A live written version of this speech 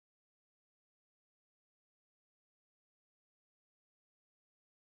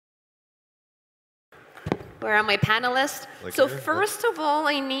Where are my panelists? Like so here? first of all,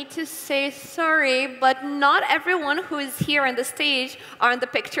 I need to say sorry, but not everyone who is here on the stage are in the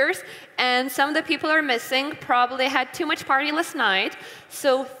pictures, and some of the people are missing. Probably had too much party last night.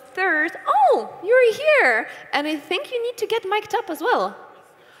 So third, oh, you're here, and I think you need to get mic'd up as well.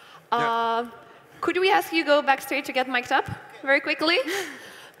 Could we ask you go backstage to get mic'd up very quickly?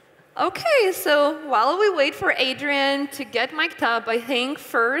 Okay, so while we wait for Adrian to get mic'd up, I think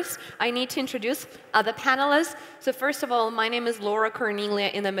first I need to introduce other panelists. So first of all, my name is Laura Cornelia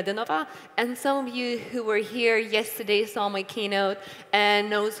Inamedinova, and some of you who were here yesterday saw my keynote and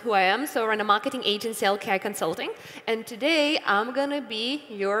knows who I am. So I run a marketing agency, LKI Consulting, and today I'm gonna be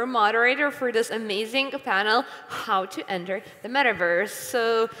your moderator for this amazing panel, How to Enter the Metaverse.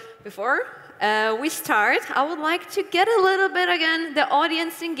 So before we start, I would like to get a little bit, again, the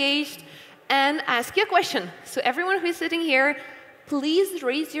audience engaged and ask you a question. So everyone who is sitting here, please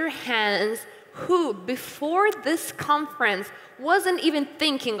raise your hands who, before this conference, wasn't even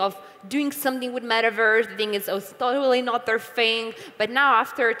thinking of doing something with Metaverse, thinking it's totally not their thing, but now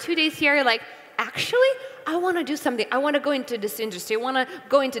after 2 days here, you're like, actually, I want to do something. I want to go into this industry. I want to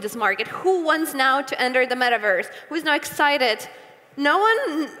go into this market. Who wants now to enter the Metaverse? Who's now excited? No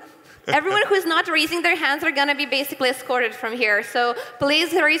one? Everyone who's not raising their hands are going to be basically escorted from here. So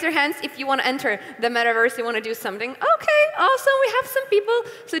please raise your hands if you want to enter the Metaverse, you want to do something. OK, awesome. We have some people.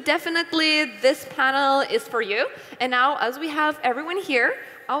 So definitely this panel is for you. And now, as we have everyone here,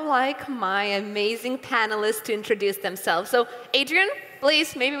 I would like my amazing panelists to introduce themselves. So Adrian,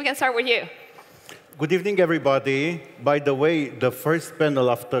 please, maybe we can start with you. Good evening, everybody. By the way, the first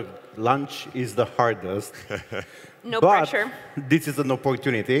panel after lunch is the hardest. No but pressure. This is an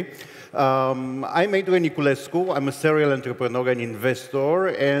opportunity. I'm Adrian Niculescu. I'm a serial entrepreneur and investor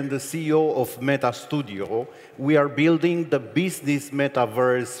and the CEO of MetaStudio. We are building the business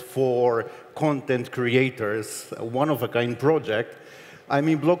metaverse for content creators, a one-of-a-kind project. I'm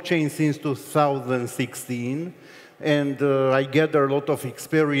in blockchain since 2016, and I gather a lot of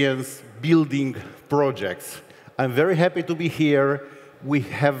experience building projects. I'm very happy to be here. We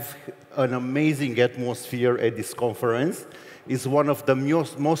have an amazing atmosphere at this conference. It's one of the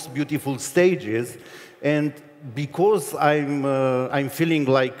most beautiful stages. And because I'm feeling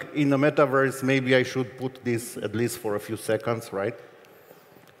like in the metaverse, maybe I should put this at least for a few seconds, right?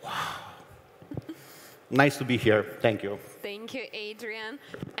 Wow. Nice to be here. Thank you. Thank you, Adrian.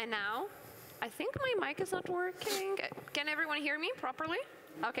 And now, I think my mic is not working. Can everyone hear me properly?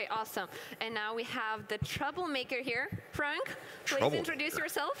 OK, awesome. And now we have the troublemaker here. Frank, please introduce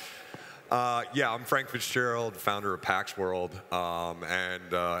yourself. Yeah, I'm Frank Fitzgerald, founder of PAX World,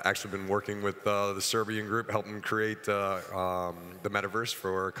 and actually been working with the Serbian group, helping create the Metaverse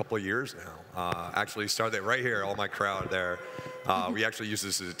for a couple of years now. Actually started it right here, all my crowd there. We actually use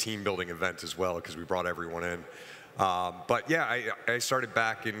this as a team-building event as well, because we brought everyone in. But yeah, I started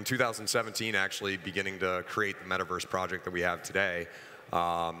back in 2017, actually beginning to create the Metaverse project that we have today.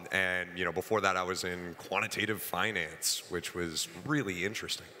 And before that, I was in quantitative finance, which was really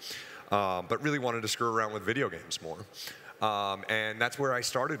interesting. But really wanted to screw around with video games more. And that's where I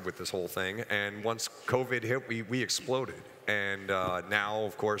started with this whole thing. And once COVID hit, we exploded. And now,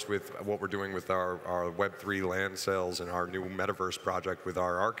 of course, with what we're doing with our Web3 land sales and our new Metaverse project with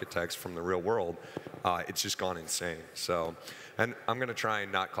our architects from the real world, it's just gone insane. So, and I'm going to try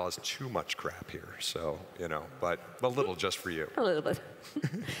and not cause too much crap here. So, but a little just for you. A little bit.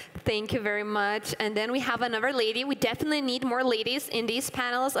 Thank you very much. And then we have another lady. We definitely need more ladies in these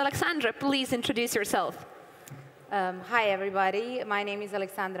panels. Aleksandra, please introduce yourself. Hi, everybody. My name is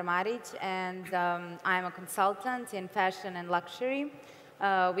Aleksandra Maric, and I'm a consultant in fashion and luxury.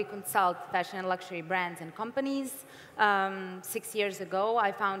 We consult fashion and luxury brands and companies. 6 years ago,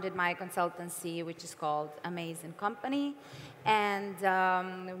 I founded my consultancy, which is called Amaze&Co. And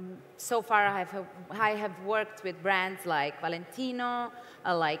so far, I have worked with brands like Valentino,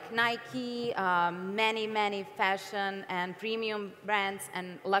 like Nike, many fashion and premium brands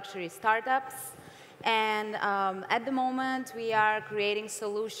and luxury startups. And at the moment, we are creating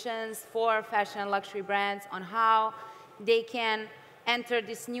solutions for fashion and luxury brands on how they can enter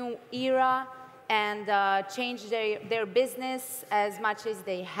this new era and change their business as much as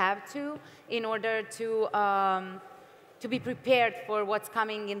they have to in order to be prepared for what's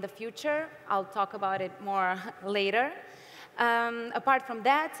coming in the future. I'll talk about it more later. Apart from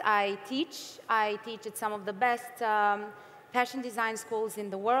that, I teach. I teach at some of the best fashion design schools in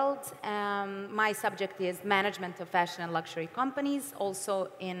the world. My subject is management of fashion and luxury companies, also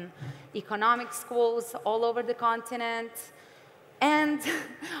in economic schools all over the continent. And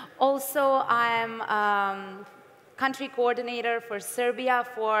also, I'm country coordinator for Serbia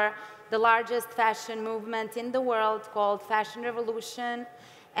for the largest fashion movement in the world called Fashion Revolution.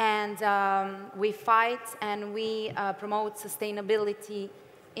 And we fight and we promote sustainability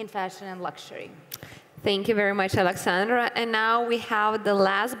in fashion and luxury. Thank you very much, Aleksandra. And now we have the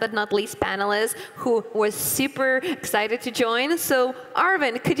last but not least panelist who was super excited to join. So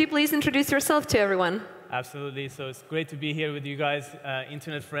Arvin, could you please introduce yourself to everyone? Absolutely. So it's great to be here with you guys,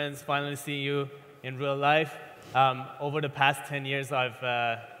 internet friends, finally seeing you in real life. Over the past 10 years, I've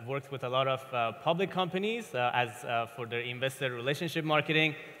worked with a lot of public companies for their investor relationship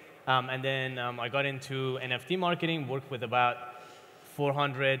marketing. And then I got into NFT marketing, worked with about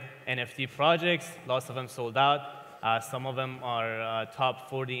 400 NFT projects. Lots of them sold out. Some of them are top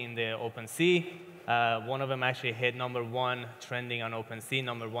 40 in the OpenSea. One of them actually hit #1 trending on OpenSea,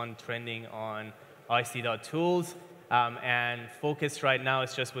 #1 trending on IC.tools. And focus right now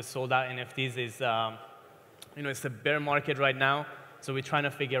is just with sold out NFTs is, it's a bear market right now. So we're trying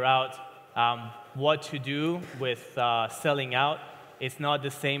to figure out what to do with selling out. It's not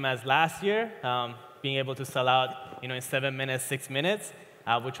the same as last year, being able to sell out in 7 minutes, 6 minutes.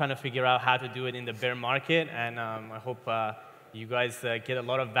 We're trying to figure out how to do it in the bear market. And I hope you guys get a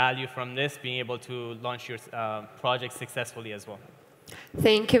lot of value from this, being able to launch your project successfully as well.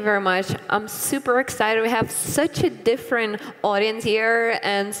 Thank you very much. I'm super excited. We have such a different audience here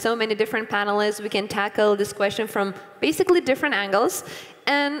and so many different panelists. We can tackle this question from basically different angles.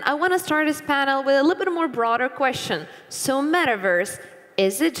 And I want to start this panel with a little bit more broader question. So Metaverse,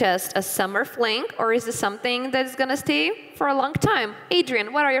 is it just a summer fling, or is it something that is going to stay for a long time?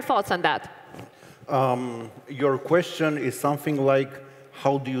 Adrian, what are your thoughts on that? Your question is something like,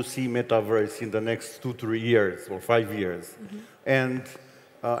 how do you see Metaverse in the next 2, 3 years or 5 years? Mm-hmm. And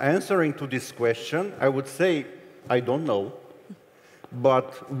answering to this question, I would say, I don't know.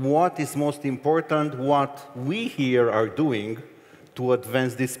 But what is most important, what we here are doing to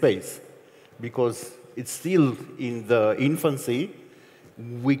advance this space? Because it's still in the infancy.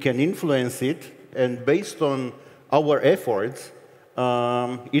 We can influence it, and based on our efforts,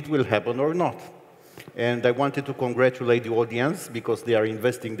 it will happen or not. And I wanted to congratulate the audience because they are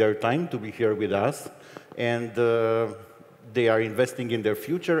investing their time to be here with us, and they are investing in their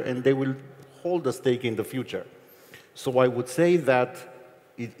future, and they will hold a stake in the future. So I would say that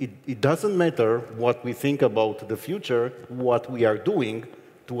it doesn't matter what we think about the future, what we are doing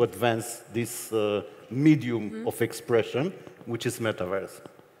to advance this medium of expression, which is Metaverse.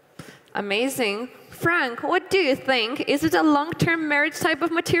 Amazing. Frank, what do you think? Is it a long-term marriage type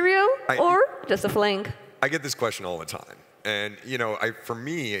of material or just a fling? I get this question all the time. And for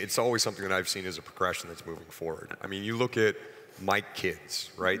me, it's always something that I've seen as a progression that's moving forward. I mean, you look at my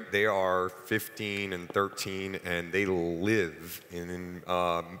kids, right? They are 15 and 13, and they live in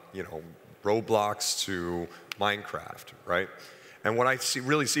Roblox to Minecraft, right? And what I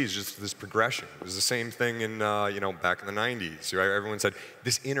really see is just this progression. It was the same thing in, back in the 90s. Right? Everyone said,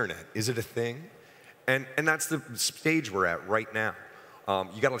 this internet, is it a thing? And that's the stage we're at right now.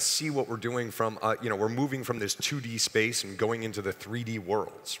 You got to see what we're doing from, we're moving from this 2D space and going into the 3D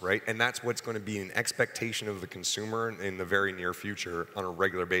worlds, right? And that's what's going to be an expectation of the consumer in the very near future on a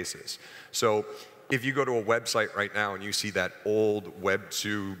regular basis. So if you go to a website right now and you see that old Web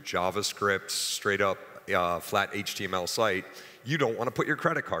 2 JavaScript, straight up flat HTML site, you don't want to put your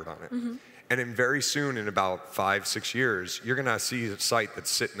credit card on it. Mm-hmm. And then very soon, in about 5, 6 years, you're going to see a site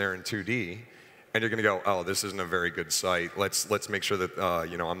that's sitting there in 2D, and you're going to go, oh, this isn't a very good site. Let's make sure that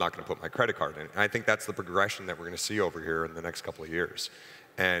I'm not going to put my credit card in it. And I think that's the progression that we're going to see over here in the next couple of years.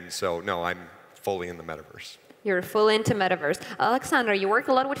 And so, no, I'm fully in the Metaverse. You're fully into Metaverse. Aleksandra, you work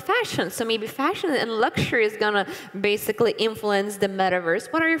a lot with fashion, so maybe fashion and luxury is going to basically influence the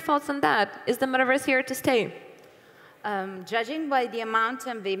Metaverse. What are your thoughts on that? Is the Metaverse here to stay? Judging by the amount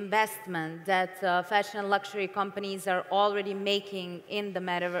of investment that fashion and luxury companies are already making in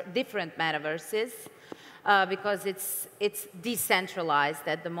the different metaverses, because it's decentralized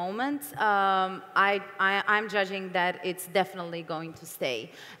at the moment, I'm judging that it's definitely going to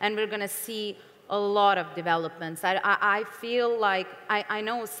stay. And we're going to see a lot of developments. I feel like, I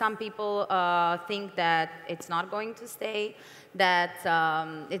know some people think that it's not going to stay, that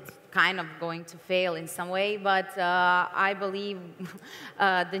it's kind of going to fail in some way, but I believe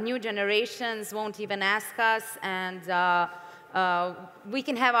the new generations won't even ask us, and we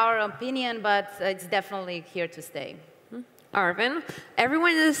can have our opinion, but it's definitely here to stay. Arvin,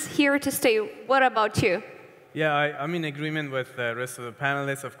 everyone is here to stay. What about you? Yeah, I'm in agreement with the rest of the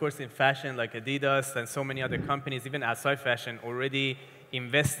panelists. Of course, in fashion, like Adidas and so many other companies, even outside fashion, already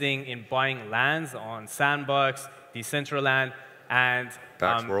investing in buying lands on Sandbox, Decentraland, and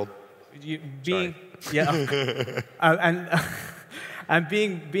Pax World. being and and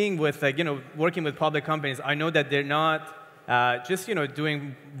being with working with public companies, I know that they're not just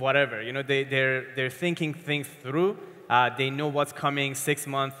doing whatever. They're thinking things through. They know what's coming 6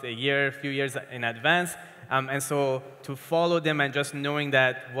 months, a year, a few years in advance. And so to follow them and just knowing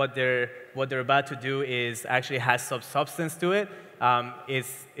that what they're about to do actually has some substance to it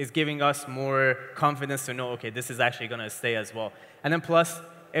is giving us more confidence to know, okay, this is actually going to stay as well. And then plus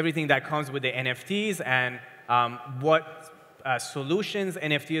everything that comes with the NFTs and what solutions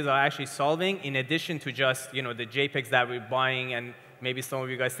NFTs are actually solving, in addition to just the JPEGs that we're buying and maybe some of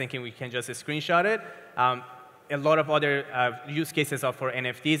you guys thinking we can just screenshot it. A lot of other use cases are for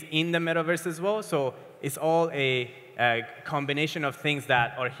NFTs in the metaverse as well. So it's all a combination of things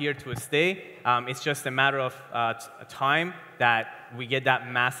that are here to stay. It's just a matter of time that we get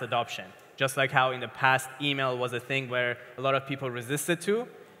that mass adoption. Just like how in the past email was a thing where a lot of people resisted to.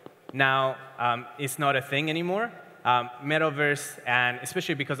 Now it's not a thing anymore. Metaverse, and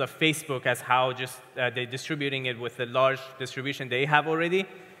especially because of Facebook as how just they're distributing it with the large distribution they have already,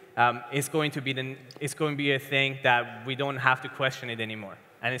 it's going to be a thing that we don't have to question it anymore.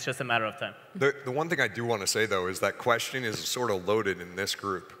 And it's just a matter of time. The one thing I do want to say, though, is that question is sort of loaded in this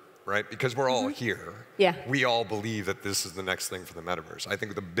group, right? Because we're all here. Yeah. We all believe that this is the next thing for the metaverse. I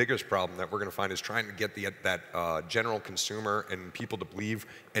think the biggest problem that we're going to find is trying to get that general consumer and people to believe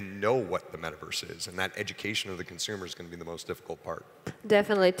and know what the metaverse is. And that education of the consumer is going to be the most difficult part.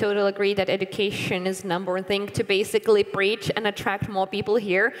 Definitely, totally agree that education is number one thing to basically preach and attract more people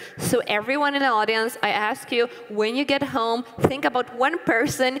here. So everyone in the audience, I ask you, when you get home, think about one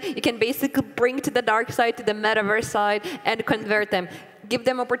person you can basically bring to the dark side, to the metaverse side, and convert them. Give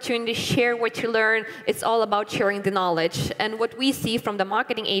them opportunity, share what you learn. It's all about sharing the knowledge. And what we see from the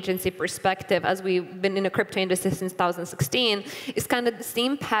marketing agency perspective, as we've been in the crypto industry since 2016, is kind of the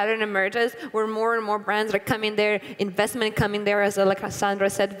same pattern emerges where more and more brands are coming there, investment coming there, as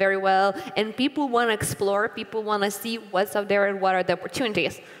Aleksandra said very well, and people want to explore, people want to see what's out there and what are the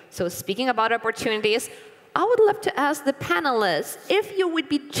opportunities. So speaking about opportunities, I would love to ask the panelists, if you would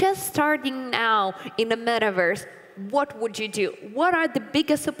be just starting now in the metaverse, what would you do? What are the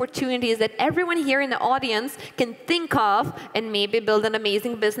biggest opportunities that everyone here in the audience can think of and maybe build an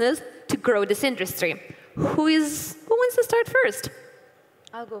amazing business to grow this industry? Who wants to start first?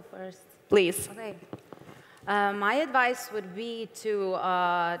 I'll go first. Please. Okay. My advice would be to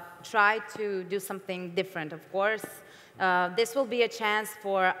try to do something different, of course. This will be a chance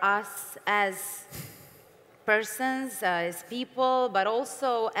for us as persons, as people, but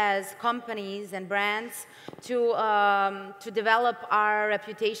also as companies and brands to develop our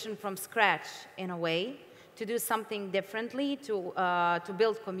reputation from scratch in a way, to do something differently, to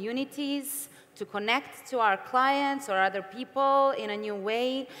build communities, to connect to our clients or other people in a new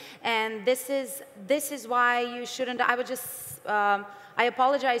way. And this is why you shouldn't, I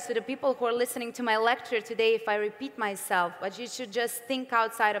apologize to the people who are listening to my lecture today if I repeat myself, but you should just think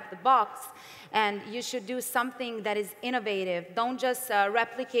outside of the box and you should do something that is innovative. Don't just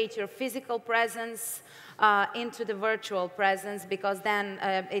replicate your physical presence into the virtual presence, because then,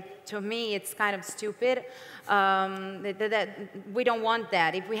 to me, it's kind of stupid. We don't want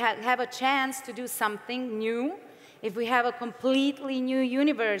that. If we have a chance to do something new, if we have a completely new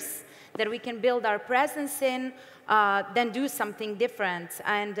universe that we can build our presence in, then do something different.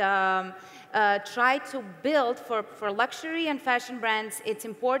 And try to build, for luxury and fashion brands, it's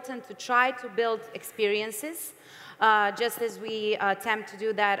important to try to build experiences. Just as we attempt to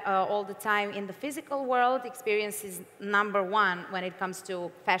do that all the time in the physical world. Experience is #1 when it comes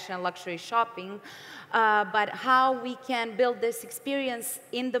to fashion and luxury shopping. But how we can build this experience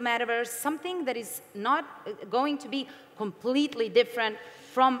in the metaverse, something that is not going to be completely different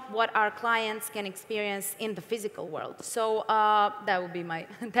from what our clients can experience in the physical world. So that would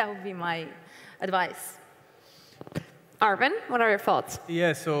be my advice. Arvin, what are your thoughts?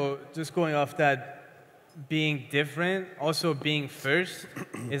 Yeah, so just going off that, being different, also being first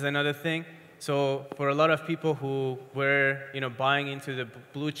is another thing. So for a lot of people who were buying into the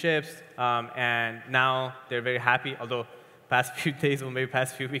blue chips and now they're very happy, although past few days or maybe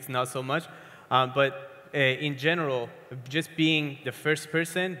past few weeks not so much, but in general, just being the first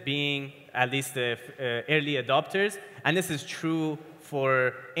person, being at least the early adopters, and this is true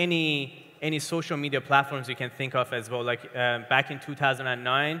for any social media platforms you can think of as well. Like back in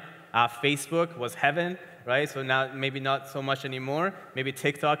 2009, Facebook was heaven, right? So now maybe not so much anymore. Maybe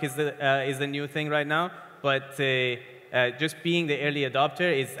TikTok is the new thing right now. But just being the early adopter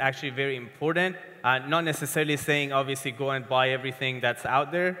is actually very important. Not necessarily saying, obviously, go and buy everything that's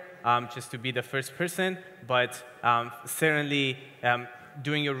out there just to be the first person, but certainly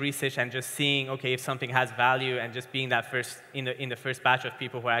doing your research and just seeing, okay, if something has value and just being that first in the first batch of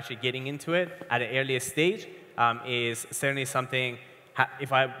people who are actually getting into it at the earliest stage is certainly something.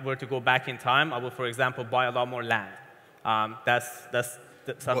 If I were to go back in time, I would, for example, buy a lot more land. That's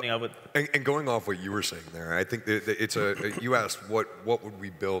something I would. And going off what you were saying there, I think that it's you asked what would we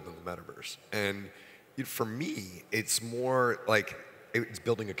build in the metaverse, and for me, it's more like it's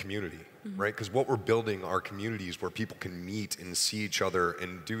building a community, right? Because what we're building are communities where people can meet and see each other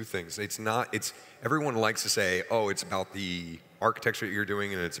and do things. It's not. It's everyone likes to say, oh, it's about the architecture that you're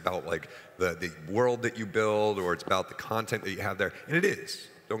doing, and it's about like the world that you build, or it's about the content that you have there, and it is.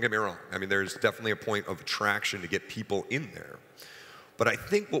 Don't get me wrong. I mean, there's definitely a point of attraction to get people in there. But I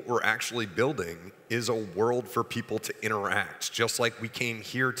think what we're actually building is a world for people to interact. Just like we came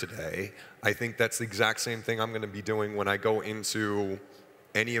here today, I think that's the exact same thing I'm going to be doing when I go into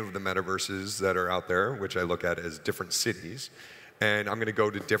any of the metaverses that are out there, which I look at as different cities. And I'm going to go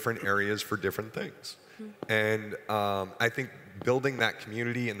to different areas for different things. And I think building that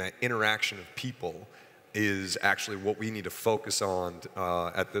community and that interaction of people is actually what we need to focus on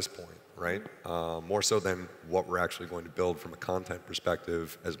at this point, right? More so than what we're actually going to build from a content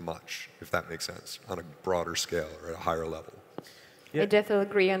perspective as much, if that makes sense, on a broader scale or at a higher level. I definitely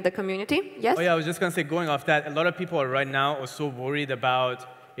agree on the community. Yes? Oh yeah, I was just going to say, going off that, a lot of people are right now are so worried about,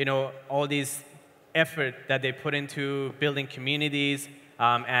 all these effort that they put into building communities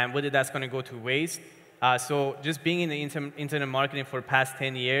and whether that's going to go to waste. So just being in the internet marketing for the past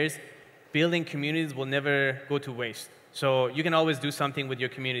 10 years, building communities will never go to waste. So you can always do something with your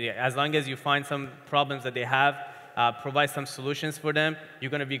community. As long as you find some problems that they have, provide some solutions for them,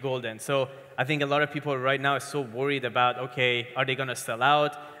 you're going to be golden. So I think a lot of people right now are so worried about, okay, are they going to sell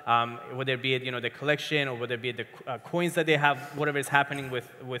out? Whether it be the collection, or whether it be the coins that they have, whatever is happening with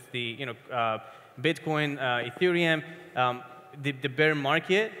the Bitcoin, Ethereum, the bear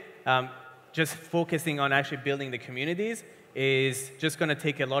market. Just focusing on actually building the communities is just going to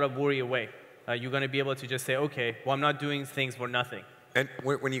take a lot of worry away. You're going to be able to just say, okay, well, I'm not doing things for nothing. And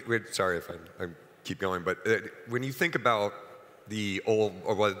when you, sorry if I keep going, but when you think about the old,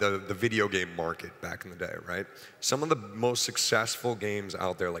 or the video game market back in the day, right? Some of the most successful games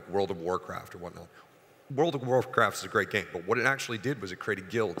out there, like World of Warcraft or whatnot, World of Warcraft is a great game, but what it actually did was it created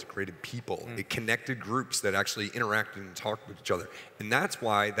guilds, it created people, it connected groups that actually interacted and talked with each other. And that's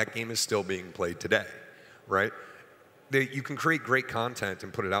why that game is still being played today, right? You can create great content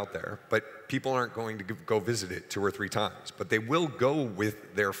and put it out there, but people aren't going to go visit it 2 or 3 times. But they will go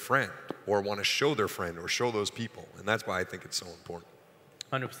with their friend, or want to show their friend, or show those people. And that's why I think it's so important.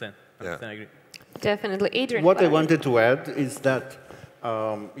 100%. I agree. Definitely. Adrian. What I wanted to add is that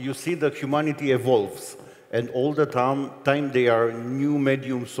you see that humanity evolves, and all the time there are new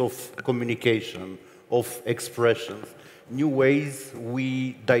mediums of communication, of expressions, new ways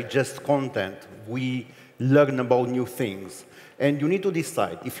we digest content, we learn about new things. And you need to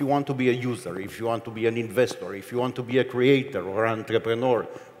decide if you want to be a user, if you want to be an investor, if you want to be a creator or an entrepreneur,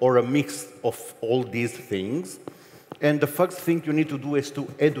 or a mix of all these things. And the first thing you need to do is to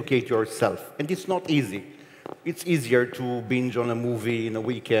educate yourself. And it's not easy. It's easier to binge on a movie in a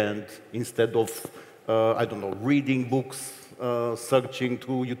weekend instead of, I don't know, reading books, searching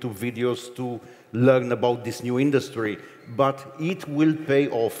through YouTube videos to learn about this new industry. But it will pay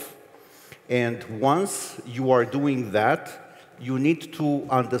off. And once you are doing that, you need to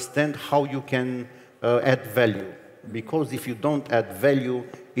understand how you can add value. Because if you don't add value,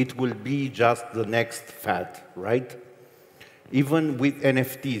 it will be just the next fad, right? Even with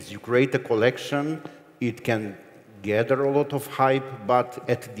NFTs, you create a collection, it can gather a lot of hype, but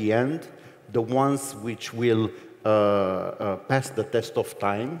at the end, the ones which will pass the test of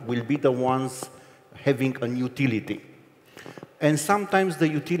time will be the ones having an utility. And sometimes the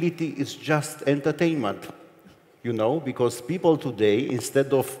utility is just entertainment, because people today,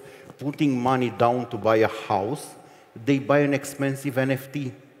 instead of putting money down to buy a house, they buy an expensive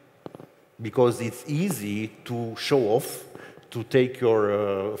NFT because it's easy to show off, to take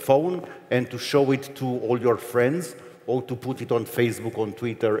your phone and to show it to all your friends, or to put it on Facebook, on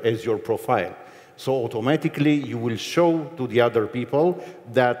Twitter as your profile. So automatically you will show to the other people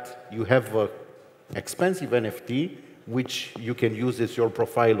that you have an expensive NFT which you can use as your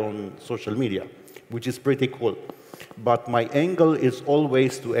profile on social media, which is pretty cool. But my angle is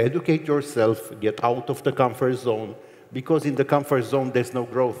always to educate yourself, get out of the comfort zone, because in the comfort zone there's no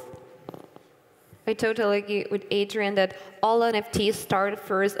growth. I totally agree with Adrian that all NFTs started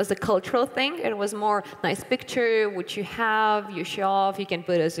first as a cultural thing. It was more nice picture, which you have, you show off, you can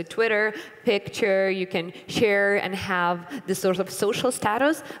put as a Twitter picture, you can share and have this sort of social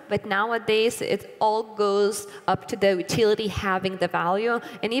status. But nowadays, it all goes up to the utility having the value.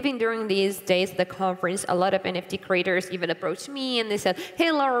 And even during these days at the conference, a lot of NFT creators even approached me and they said,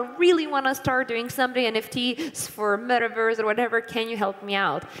 hey, Laura, really want to start doing something NFTs for Metaverse or whatever. Can you help me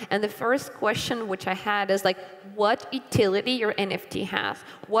out? And the first question which I had is like, what utility your NFT has?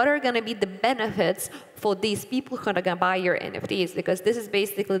 What are going to be the benefits for these people who are going to buy your NFTs? Because this is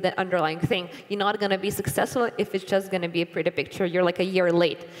basically the underlying thing. You're not going to be successful if it's just going to be a pretty picture. You're like a year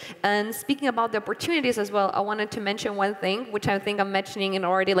late. And speaking about the opportunities as well, I wanted to mention one thing, which I think I'm mentioning in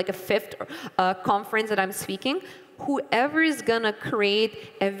already like a fifth conference that I'm speaking. Whoever is going to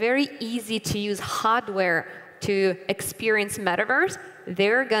create a very easy to use hardware to experience Metaverse,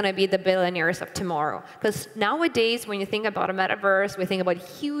 they're going to be the billionaires of tomorrow. Because nowadays, when you think about a Metaverse, we think about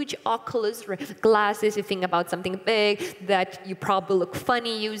huge Oculus glasses, you think about something big that you probably look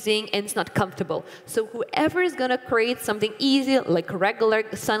funny using, and it's not comfortable. So whoever is going to create something easy, like regular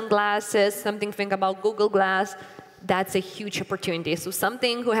sunglasses, something, think about Google Glass, that's a huge opportunity. So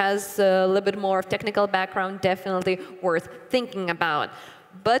something who has a little bit more of technical background, definitely worth thinking about.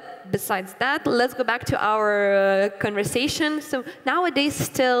 But besides that, let's go back to our conversation. So nowadays,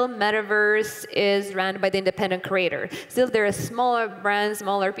 still, Metaverse is run by the independent creator. Still, there are smaller brands,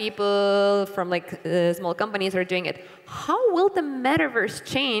 smaller people from like small companies are doing it. How will the Metaverse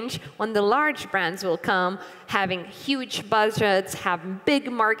change when the large brands will come, having huge budgets, have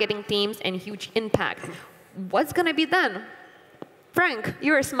big marketing teams, and huge impact? What's going to be done? Frank,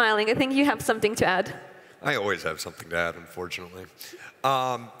 you're smiling. I think you have something to add. I always have something to add, unfortunately.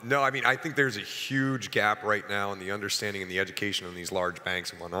 No, I mean, I think there's a huge gap right now in the understanding and the education of these large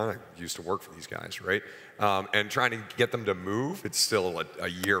banks and whatnot. I used to work for these guys, right? And trying to get them to move, it's still a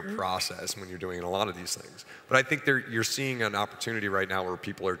year process when you're doing a lot of these things. But I think you're seeing an opportunity right now where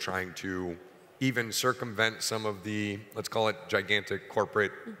people are trying to even circumvent some of the, let's call it gigantic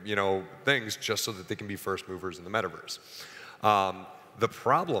corporate, things just so that they can be first movers in the Metaverse. The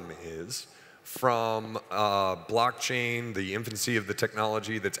problem is, from blockchain, the infancy of the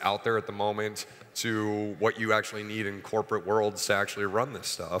technology that's out there at the moment, to what you actually need in corporate worlds to actually run this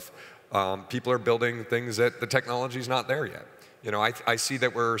stuff, people are building things that the technology's not there yet. I see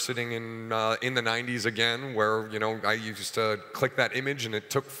that we're sitting in the 90s again, where I used to click that image and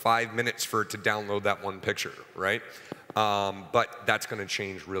it took 5 minutes for it to download that one picture, right? But that's going to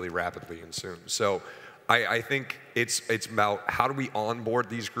change really rapidly and soon. So I think it's about how do we onboard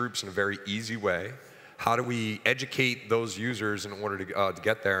these groups in a very easy way? How do we educate those users in order to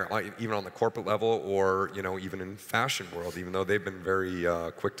get there, even on the corporate level or even in fashion world, even though they've been very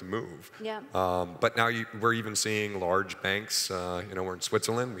quick to move. Yeah. But now we're even seeing large banks. We're in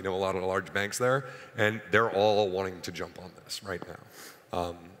Switzerland. We know a lot of the large banks there, and they're all wanting to jump on this right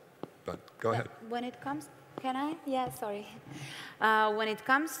now. But go ahead. When it comes. Can I? Yeah, sorry. When it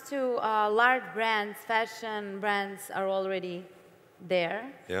comes to large brands, fashion brands are already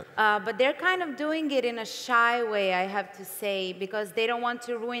there. Yeah. But they're kind of doing it in a shy way, I have to say, because they don't want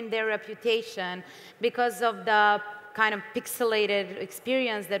to ruin their reputation because of the kind of pixelated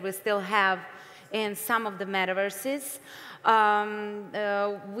experience that we still have in some of the metaverses.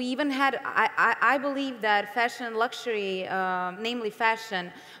 We even had, I believe that fashion and luxury, namely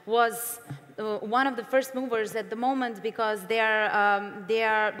fashion, was one of the first movers at the moment because they're at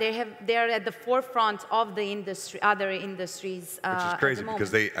the forefront of the industry, other industries. Which is crazy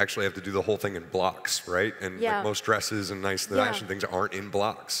because they actually have to do the whole thing in blocks, right? And like most dresses and nice fashion things aren't in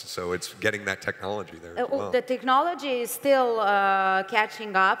blocks, so it's getting that technology there as well. The technology is still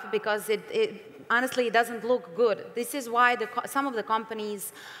catching up because honestly, it doesn't look good. This is why some of the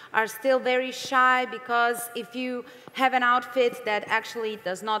companies are still very shy, because if you have an outfit that actually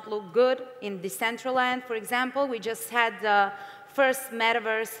does not look good in Decentraland, for example, we just had the first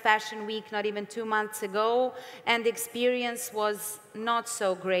Metaverse Fashion Week not even 2 months ago, and the experience was not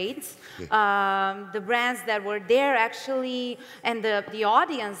so great. The brands that were there actually, and the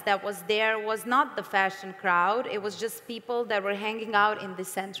audience that was there was not the fashion crowd, it was just people that were hanging out in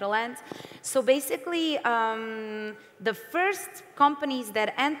Decentraland. So basically, the first companies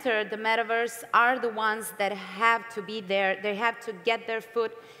that enter the Metaverse are the ones that have to be there, they have to get their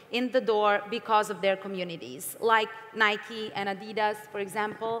foot in the door because of their communities, like Nike and Adidas, for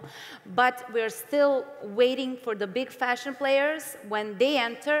example. But we're still waiting for the big fashion players. When they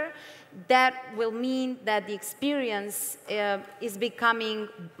enter, that will mean that the experience is becoming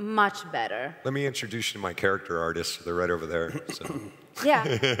much better. Let me introduce you to my character artists. They're right over there. So.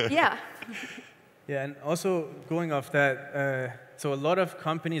 Yeah, yeah. Yeah, and also going off that, so a lot of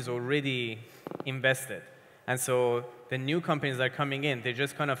companies already invested. And so the new companies that are coming in, they're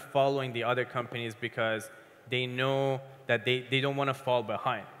just kind of following the other companies because they know that they don't want to fall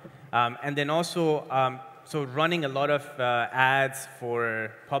behind. And then also, so running a lot of ads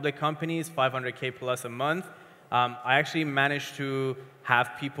for public companies, 500K plus a month, I actually managed to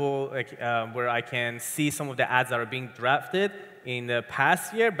have people like, where I can see some of the ads that are being drafted in the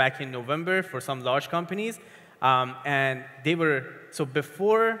past year, back in November, for some large companies. And they were, so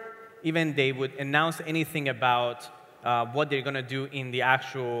before even they would announce anything about what they're going to do in the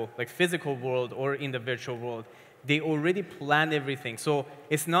actual like physical world or in the virtual world, they already planned everything. So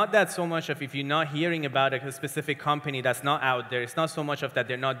it's not that so much of if you're not hearing about a specific company that's not out there, it's not so much of that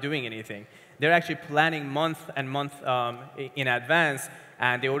they're not doing anything. They're actually planning month and month in advance,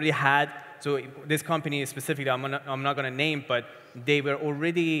 and they already had, so this company specifically, I'm not going to name, but they were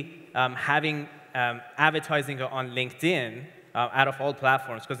already having advertising on LinkedIn out of all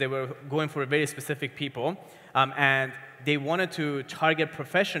platforms, because they were going for very specific people, and they wanted to target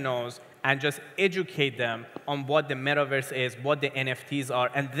professionals and just educate them on what the metaverse is, what the NFTs are,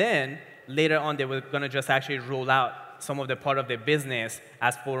 and then later on they were going to just actually roll out some of the part of their business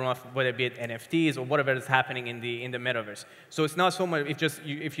as form of whether it be it NFTs or whatever is happening in the metaverse. So it's not so much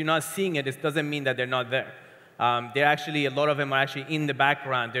if you're not seeing it, it doesn't mean that they're not there. They're actually, a lot of them are actually in the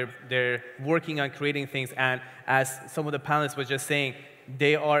background. They're working on creating things, and as some of the panelists were just saying,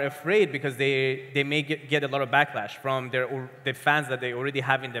 they are afraid because they may get a lot of backlash from the fans that they already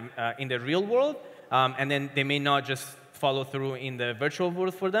have in the real world, and then they may not just follow through in the virtual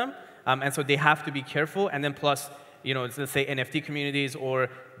world for them, and so they have to be careful. And then plus, you know, let's say NFT communities or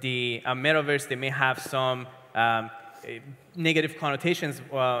the metaverse, they may have some negative connotations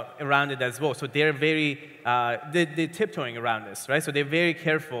around it as well. So they're they're tiptoeing around this, right? So they're very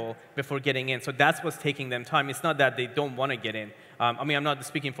careful before getting in. So that's what's taking them time. It's not that they don't want to get in. I mean, I'm not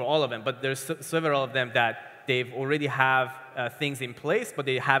speaking for all of them, but there's several of them that they've already have things in place, but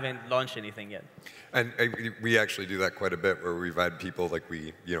they haven't launched anything yet. And we actually do that quite a bit, where we've had people, like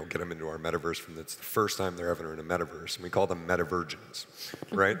we get them into our metaverse from it's the first time they're ever in a metaverse, and we call them metavirgins,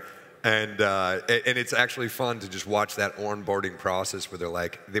 right? And it's actually fun to just watch that onboarding process where they're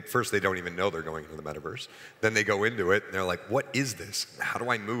like, first they don't even know they're going into the metaverse. Then they go into it, and they're like, what is this? How do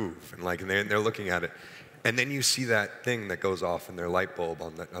I move? And they're looking at it. And then you see that thing that goes off in their light bulb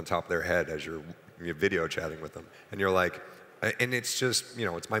on top of their head as you're video chatting with them. And you're like, and it's just,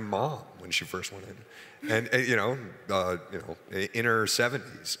 it's my mom when she first went in. And, in her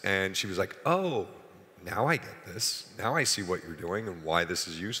 70s. And she was like, oh, now I get this. Now I see what you're doing and why this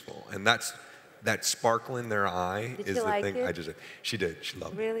is useful. And that sparkle in their eye is the thing. She did. She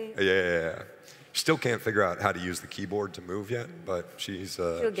loved it. Really? Yeah. Still can't figure out how to use the keyboard to move yet, but she's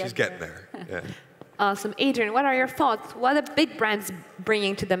getting there. Yeah. Awesome. Adrian, what are your thoughts? What are big brands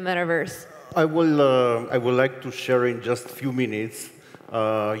bringing to the metaverse? I would like to share in just a few minutes.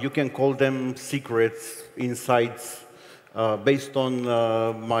 You can call them secrets, insights, based on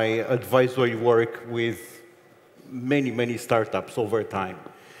my advisory work with many startups over time.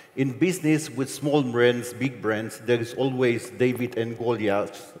 In business, with small brands, big brands, there is always David and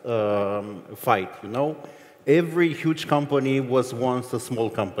Goliath fight, Every huge company was once a small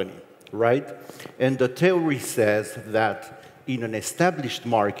company, right? And the theory says that in an established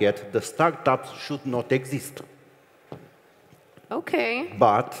market, the startups should not exist. Okay.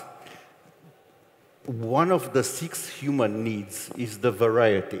 But one of the 6 human needs is the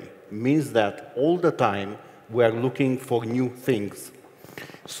variety. Means that all the time we are looking for new things.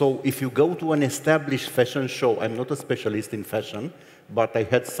 So if you go to an established fashion show, I'm not a specialist in fashion, but I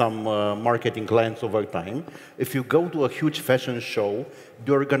had some marketing clients over time. If you go to a huge fashion show,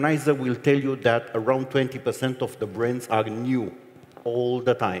 the organizer will tell you that around 20% of the brands are new all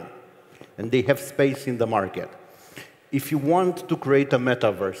the time, and they have space in the market. If you want to create a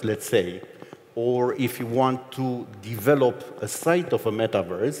metaverse, let's say, or if you want to develop a site of a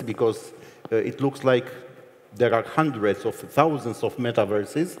metaverse, because it looks like there are hundreds of thousands of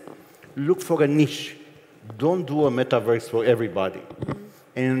metaverses, look for a niche. Don't do a metaverse for everybody.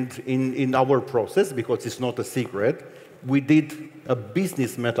 And in our process, because it's not a secret, we did a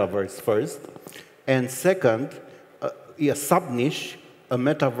business metaverse first, and second, a sub-niche, a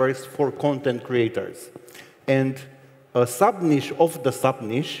metaverse for content creators. And a sub-niche of the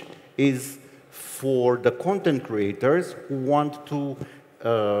sub-niche is for the content creators who want to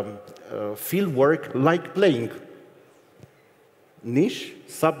feel work like playing. Niche,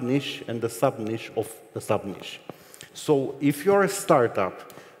 sub-niche, and the sub-niche of the sub-niche. So if you're a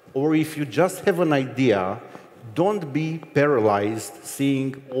startup, or if you just have an idea, Don't be paralyzed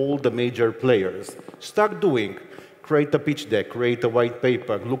seeing all the major players. Start doing. Create a pitch deck, create a white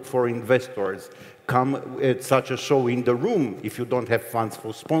paper, look for investors, come at such a show in the room if you don't have funds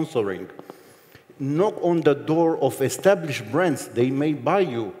for sponsoring. Knock on the door of established brands. They may buy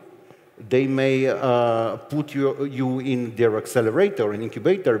you. They may put you in their accelerator and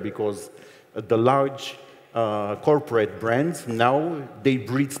incubator because the large corporate brands, now they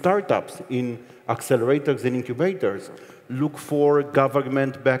breed startups in accelerators and incubators. Look for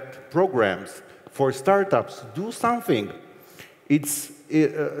government-backed programs for startups. Do something. It's,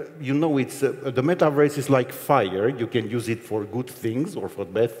 you know, the metaverse is like fire. You can use it for good things or for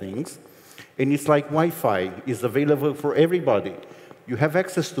bad things. And it's like Wi-Fi. It's available for everybody. You have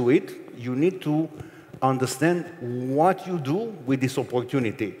access to it. You need to understand what you do with this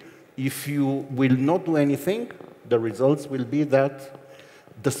opportunity. If you will not do anything, the results will be that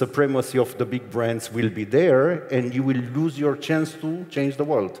the supremacy of the big brands will be there, and you will lose your chance to change the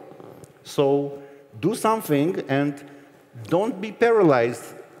world. So do something, and don't be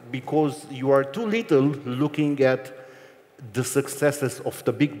paralyzed because you are too little looking at the successes of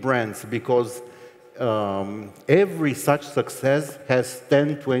the big brands, because every such success has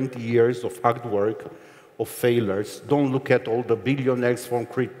 10, 20 years of hard work, of failures. Don't look at all the billionaires from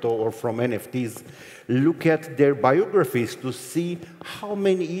crypto or from NFTs. Look at their biographies to see how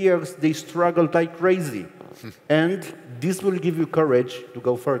many years they struggled like crazy. And this will give you courage to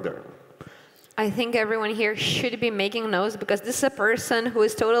go further. I think everyone here should be making notes, because this is a person who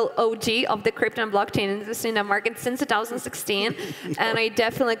is total OG of the crypto and blockchain industry in the market since 2016, and I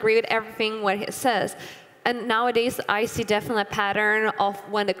definitely agree with everything what he says. And nowadays, I see definitely a pattern of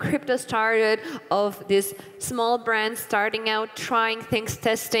when the crypto started, of these small brands starting out, trying things,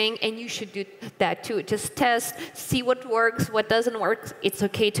 testing, and you should do that too. Just test, see what works, what doesn't work. It's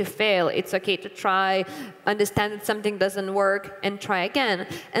okay to fail. It's okay to try, understand that something doesn't work, and try again.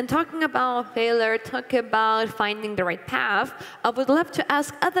 And talking about failure, talk about finding the right path, I would love to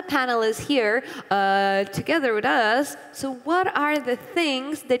ask other panelists here together with us, so what are the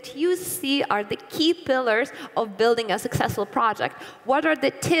things that you see are the key pillars of building a successful project? What are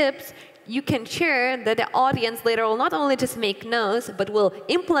the tips you can share that the audience later will not only just make notes, but will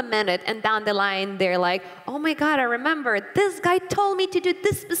implement it, and down the line they're like, oh my God, I remember this guy told me to do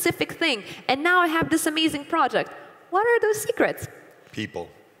this specific thing, and now I have this amazing project. What are those secrets? People.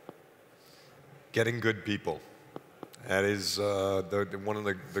 Getting good people. That is one of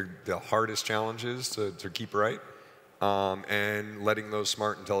the hardest challenges to keep right, and letting those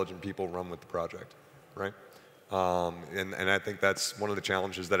smart, intelligent people run with the project. Right? And I think that's one of the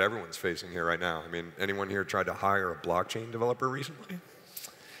challenges that everyone's facing here right now. I mean, anyone here tried to hire a blockchain developer recently?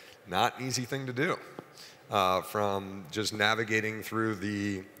 Not an easy thing to do. From just navigating through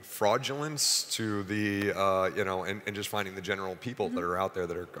the fraudulence to the, you know, and just finding the general people that are out there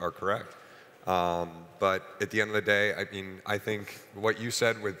that are correct. But at the end of the day, I mean, I think what you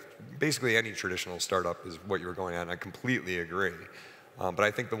said with basically any traditional startup is what you were going at, and I completely agree. But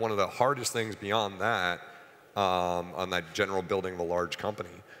I think that one of the hardest things beyond that, on that general building of a large company,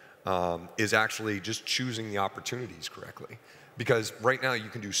 is actually just choosing the opportunities correctly. Because right now you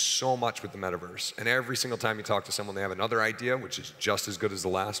can do so much with the metaverse, and every single time you talk to someone, they have another idea which is just as good as the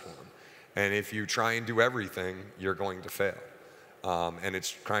last one. And if you try and do everything, you're going to fail. And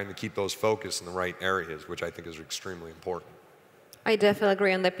it's trying to keep those focused in the right areas, which I think is extremely important. I definitely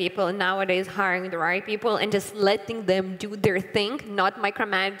agree on the people. Nowadays, hiring the right people and just letting them do their thing, not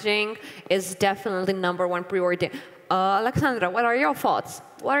micromanaging, is definitely #1 priority. Aleksandra, what are your thoughts?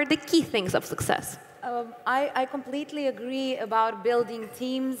 What are the key things of success? I completely agree about building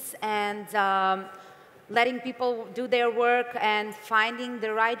teams and letting people do their work and finding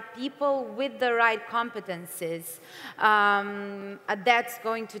the right people with the right competencies. That's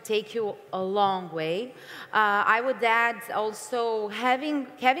going to take you a long way. I would add also having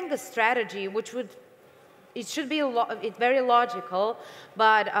a strategy, which it should be very logical,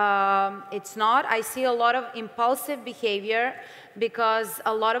 but it's not. I see a lot of impulsive behavior because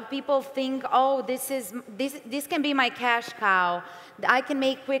a lot of people think, oh, this can be my cash cow. I can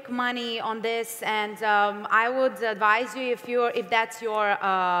make quick money on this, and I would advise you, if that's your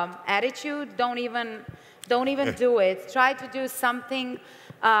attitude, don't even do it. Try to do something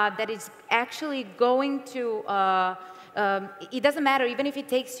that is actually going to. It doesn't matter, even if it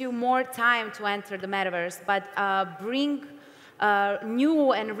takes you more time to enter the metaverse, but bring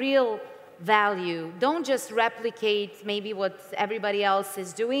new and real value. Don't just replicate maybe what everybody else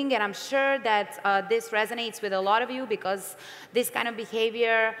is doing, and I'm sure that this resonates with a lot of you, because this kind of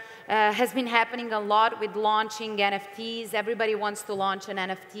behavior has been happening a lot with launching NFTs. Everybody wants to launch an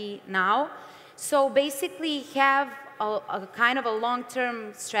NFT now. So basically have a kind of a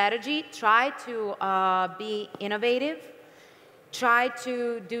long-term strategy, try to be innovative, try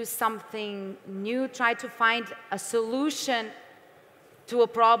to do something new, try to find a solution to a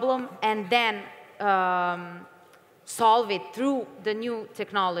problem, and then solve it through the new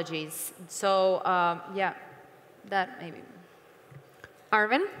technologies. So yeah, that maybe.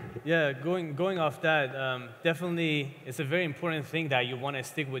 Arvin? Yeah, going off that, definitely it's a very important thing that you want to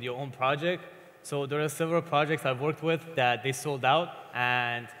stick with your own project. So there are several projects I've worked with that they sold out,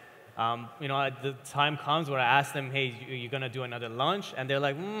 and you know, the time comes where I ask them, hey, you're going to do another launch? And they're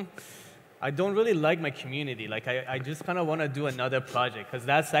like, I don't really like my community. Like, I just kind of want to do another project, because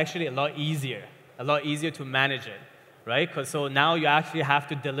that's actually a lot easier to manage it, right? So now you actually have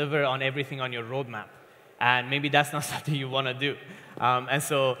to deliver on everything on your roadmap. And maybe that's not something you want to do. And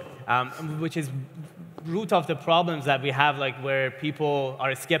so, which is root of the problems that we have, like where people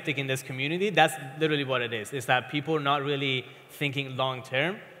are skeptic in this community. That's literally what it is that people are not really thinking long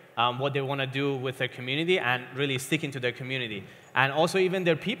term, what they want to do with their community and really sticking to their community. And also even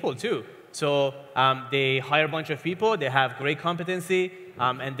their people too. So they hire a bunch of people, they have great competency,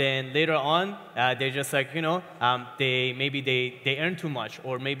 and then later on, they're just like, you know, maybe they earn too much,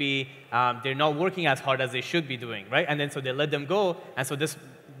 or maybe they're not working as hard as they should be doing, right? And then so they let them go, and so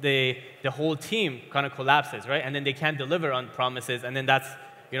the whole team kind of collapses, right? And then they can't deliver on promises, and then that's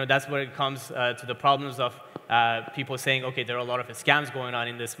where it comes to the problems of people saying, okay, there are a lot of scams going on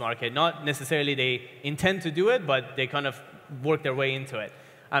in this market. Not necessarily they intend to do it, but they kind of work their way into it.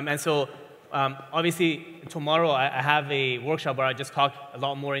 And so obviously tomorrow I have a workshop where I just talk a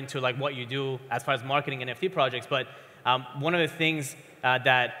lot more into like what you do as far as marketing NFT projects. But one of the things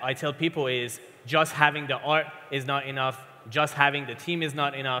that I tell people is just having the art is not enough. Just having the team is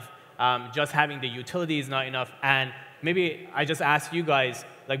not enough. Just having the utility is not enough. And maybe I just ask you guys,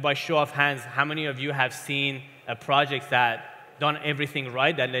 like by show of hands, how many of you have seen a project that done everything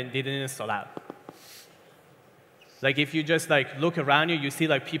right and then they didn't sell out? Like if you just like look around you, you see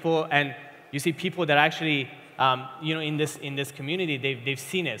like people, and you see people that actually, you know, in this community, they've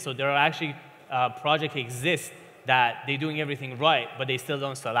seen it. So there are actually projects exist that they're doing everything right, but they still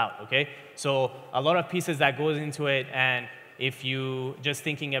don't sell out. Okay, so a lot of pieces that goes into it, and if you just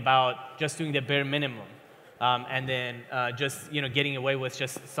thinking about just doing the bare minimum, and then just getting away with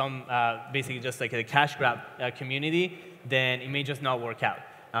just some basically just like a cash grab community, then it may just not work out.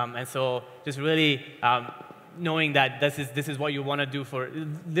 And so just really knowing that this is what you want to do for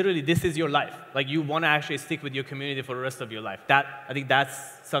literally this is your life. Like you want to actually stick with your community for the rest of your life. I think that's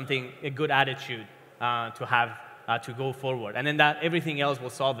something, a good attitude to have to go forward. And then that everything else will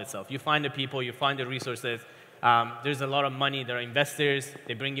solve itself. You find the people, you find the resources. There's a lot of money. There are investors.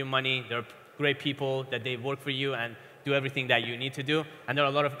 They bring you money. There are great people that they work for you and do everything that you need to do. And there are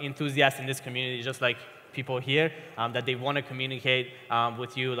a lot of enthusiasts in this community, just like people here, that they want to communicate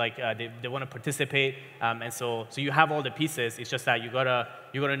with you, like they want to participate, and so you have all the pieces. It's just that you gotta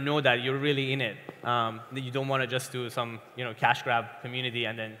know that you're really in it. That you don't want to just do some cash grab community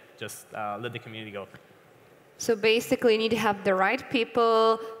and then just let the community go. So basically, you need to have the right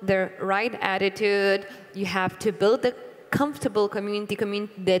people, the right attitude. You have to build the comfortable community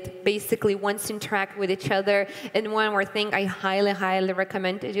that basically wants to interact with each other. And one more thing I highly, highly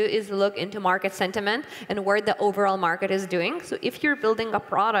recommend to do is look into market sentiment and where the overall market is doing. So if you're building a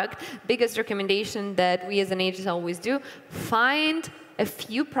product, biggest recommendation that we as an agency always do, find a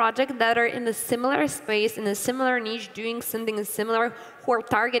few projects that are in a similar space, in a similar niche, doing something similar, who are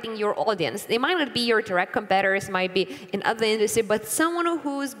targeting your audience. They might not be your direct competitors, might be in other industry, but someone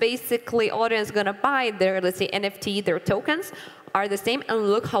who's basically audience going to buy their, let's say, NFT, their tokens, are the same, and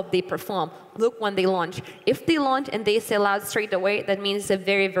look how they perform. Look when they launch. If they launch and they sell out straight away, that means it's a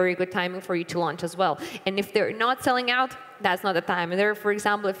very, very good timing for you to launch as well. And if they're not selling out, that's not the time. And there are, for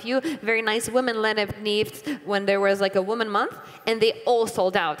example, a few very nice women-led NFTs when there was like a Women Month, and they all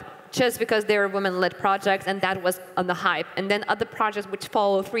sold out just because they were women-led projects, and that was on the hype. And then other projects which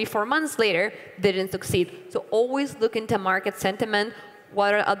follow 3-4 months later didn't succeed. So always look into market sentiment.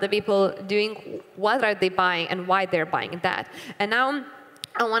 What are other people doing? What are they buying, and why they're buying that? And now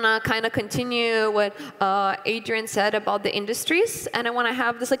I want to kind of continue what Adrian said about the industries, and I want to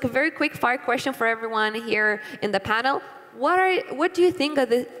have this like a very quick fire question for everyone here in the panel. What do you think are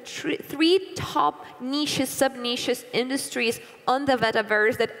the three top niches, sub-niches, industries on the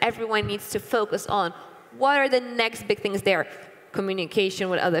Metaverse that everyone needs to focus on? What are the next big things there? Communication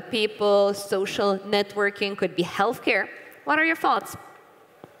with other people, social networking, could be healthcare. What are your thoughts?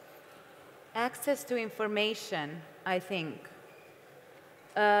 Access to information, I think.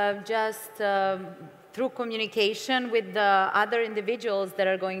 through communication with the other individuals that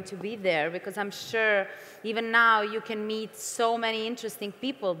are going to be there, because I'm sure even now you can meet so many interesting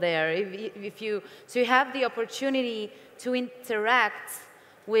people there. So you have the opportunity to interact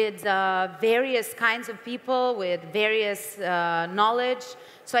with various kinds of people, with various knowledge.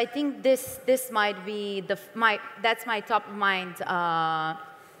 So I think this might be that's my top of mind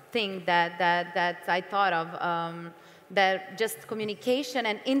thing that I thought of. That just communication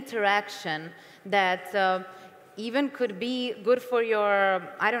and interaction that even could be good for your,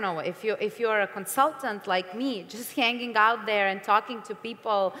 I don't know, if you're a consultant like me, just hanging out there and talking to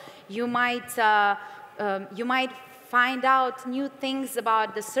people, you might find out new things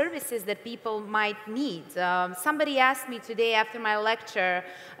about the services that people might need. Somebody asked me today after my lecture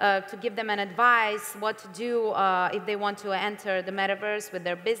to give them an advice what to do if they want to enter the metaverse with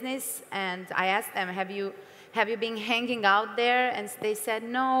their business, and I asked them, have you been hanging out there? And they said,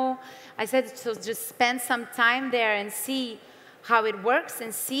 no. I said, so just spend some time there and see how it works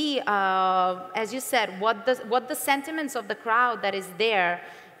and see, as you said, what the sentiments of the crowd that is there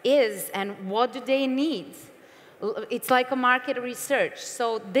is and what do they need. It's like a market research.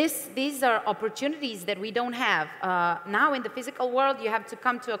 So these are opportunities that we don't have. Now in the physical world, you have to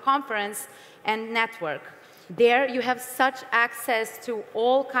come to a conference and network. There you have such access to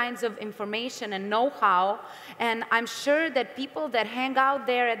all kinds of information and know-how, and I'm sure that people that hang out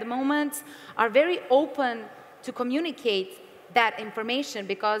there at the moment are very open to communicate that information,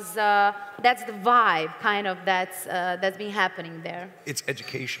 because that's the vibe kind of that's been happening there. It's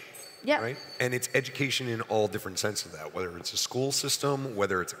education. Yeah. Right? And it's education in all different senses of that, whether it's a school system,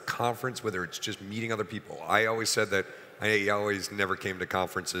 whether it's a conference, whether it's just meeting other people. I always said that I always never came to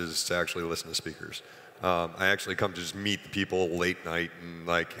conferences to actually listen to speakers. I actually come to just meet the people late night and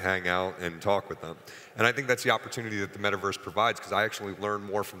like hang out and talk with them. And I think that's the opportunity that the metaverse provides, because I actually learn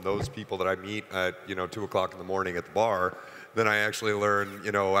more from those people that I meet at 2 o'clock in the morning at the bar than I actually learn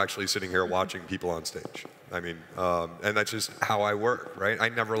actually sitting here watching people on stage. I mean, and that's just how I work, right? I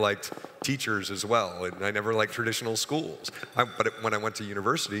never liked teachers as well, and I never liked traditional schools. But when I went to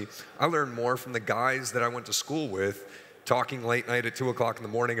university, I learned more from the guys that I went to school with, talking late night at 2 o'clock in the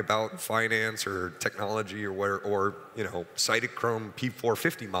morning about finance or technology or cytochrome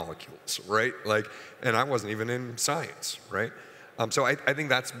P450 molecules, right? And I wasn't even in science, right? So I think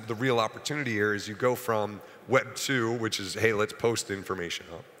that's the real opportunity here, is you go from Web 2, which is, hey, let's post information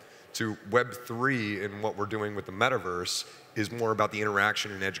up, to Web 3, and what we're doing with the metaverse is more about the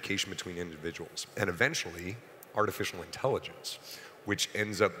interaction and education between individuals, and eventually artificial intelligence, which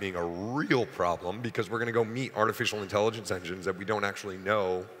ends up being a real problem, because we're going to go meet artificial intelligence engines that we don't actually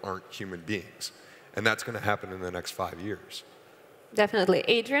know aren't human beings. And that's going to happen in the next 5 years. Definitely.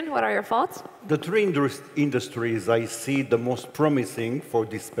 Adrian, what are your thoughts? The three industries I see the most promising for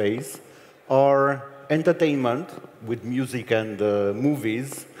this space are entertainment, with music and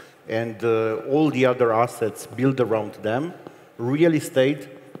movies, and all the other assets built around them, real estate,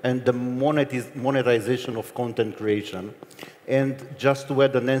 and the monetization of content creation. And just to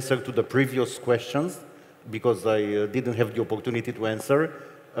add an answer to the previous questions, because I didn't have the opportunity to answer,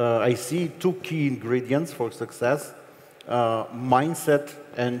 I see two key ingredients for success: mindset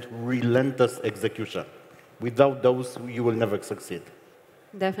and relentless execution. Without those, you will never succeed.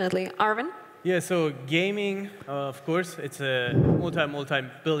 Definitely. Arvin? Yeah, so gaming, of course, it's a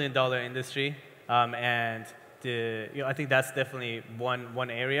multi-billion-dollar industry, and I think that's definitely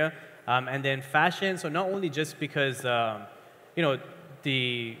one area. And then fashion, so not only just because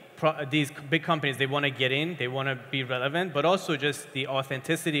these big companies, they want to get in, they want to be relevant, but also just the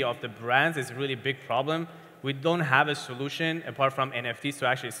authenticity of the brands is a really big problem. We don't have a solution apart from NFTs to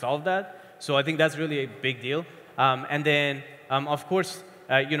actually solve that. So I think that's really a big deal. And then, of course,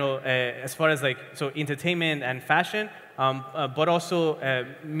 as far as entertainment and fashion, but also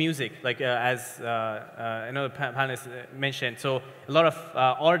music, as another panelist mentioned. So a lot of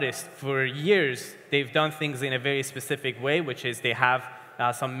artists, for years, they've done things in a very specific way, which is they have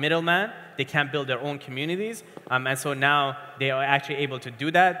some middleman. They can't build their own communities. And so now they are actually able to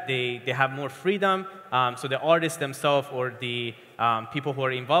do that. They have more freedom. So the artists themselves, or the people who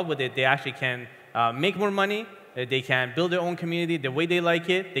are involved with it, they actually can make more money. They can build their own community the way they like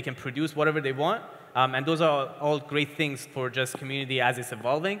it. They can produce whatever they want. And those are all great things for just community as it's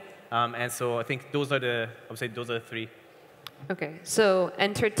evolving. And so I think those are I would say those are the three. Okay, so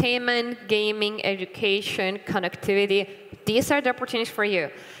entertainment, gaming, education, connectivity, these are the opportunities for you.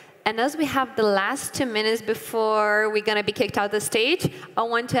 And as we have the last 2 minutes before we're going to be kicked out the stage, I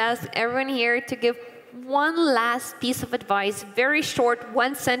want to ask everyone here to give one last piece of advice, very short,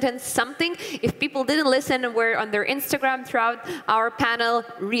 one sentence, something. If people didn't listen and were on their Instagram throughout our panel,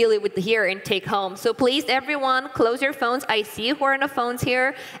 really would hear and take home. So please, everyone, close your phones. I see who are on the phones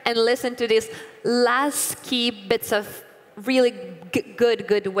here, and listen to these last key bits of really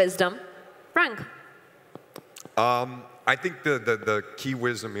good wisdom. Frank. I think the key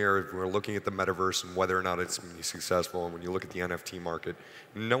wisdom here, if we're looking at the metaverse and whether or not it's going to be successful, and when you look at the NFT market,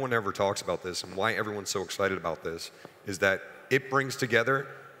 no one ever talks about this, and why everyone's so excited about this is that it brings together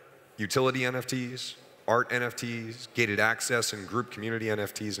utility NFTs, art NFTs, gated access, and group community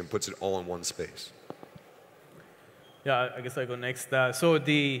NFTs, and puts it all in one space. Yeah, I guess I go next.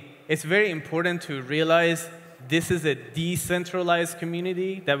 It's very important to realize this is a decentralized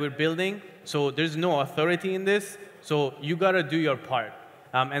community that we're building, so there's no authority in this. So you got to do your part.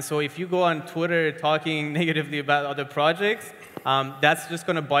 And so if you go on Twitter talking negatively about other projects, that's just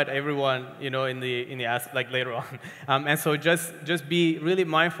going to bite everyone, in the ass, like later on. And so just be really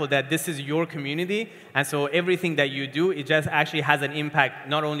mindful that this is your community, and so everything that you do, it just actually has an impact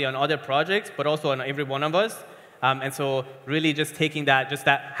not only on other projects, but also on every one of us. And so really just taking that,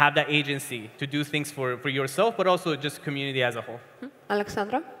 have that agency to do things for yourself, but also just community as a whole.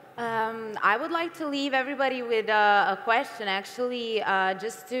 Aleksandra? I would like to leave everybody with a question, actually,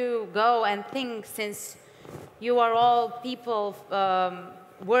 just to go and think, since you are all people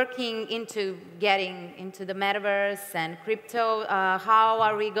working into getting into the metaverse and crypto, how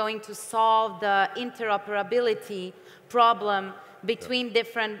are we going to solve the interoperability problem between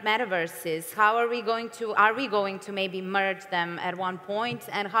different metaverses? How are we going to maybe merge them at one point?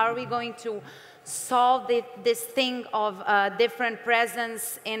 And how are we going to solve this thing of different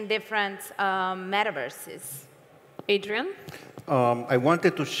presence in different metaverses? Adrian? I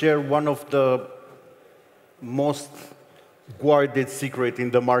wanted to share one of the most guarded secret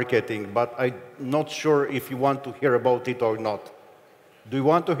in the marketing, but I'm not sure if you want to hear about it or not. Do you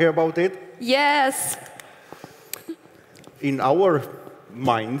want to hear about it? Yes. In our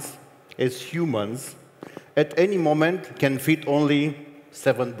minds, as humans, at any moment can fit only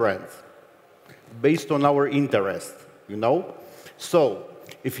 7 brands, based on our interest, So,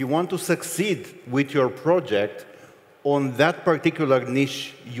 if you want to succeed with your project, on that particular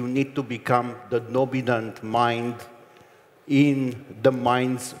niche, you need to become the dominant mind in the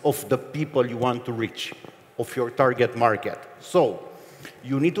minds of the people you want to reach, of your target market. So,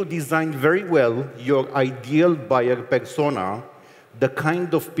 you need to design very well your ideal buyer persona, the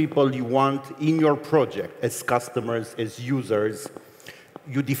kind of people you want in your project as customers, as users.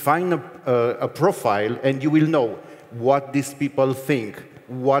 You define a profile, and you will know what these people think,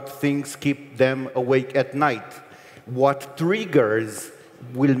 what things keep them awake at night, what triggers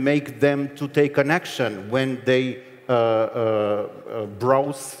will make them to take an action when they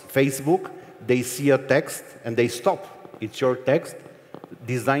browse Facebook, they see a text, and they stop. It's your text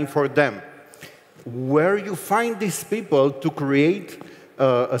designed for them. Where you find these people to create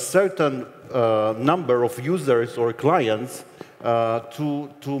a certain number of users or clients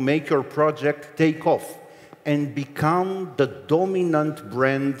to make your project take off and become the dominant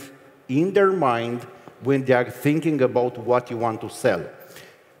brand in their mind when they are thinking about what you want to sell.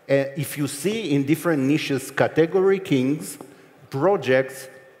 If you see in different niches category kings, projects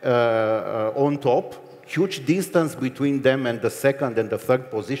on top, huge distance between them and the second and the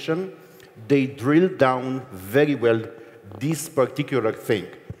third position, they drill down very well this particular thing.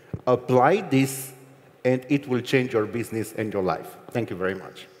 Apply this, and it will change your business and your life. Thank you very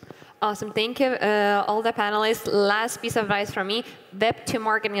much. Awesome. Thank you, all the panelists. Last piece of advice from me. Web2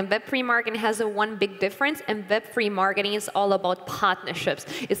 marketing and Web3 marketing has one big difference, and Web3 marketing is all about partnerships.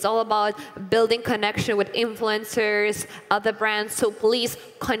 It's all about building connection with influencers, other brands. So please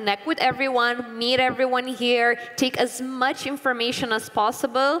connect with everyone, meet everyone here, take as much information as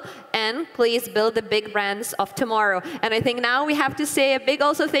possible, and please build the big brands of tomorrow. And I think now we have to say a big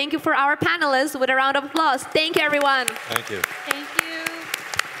also thank you for our panelists with a round of applause. Thank you, everyone. Thank you. Thank you.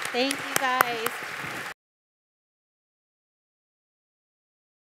 Thank you, guys.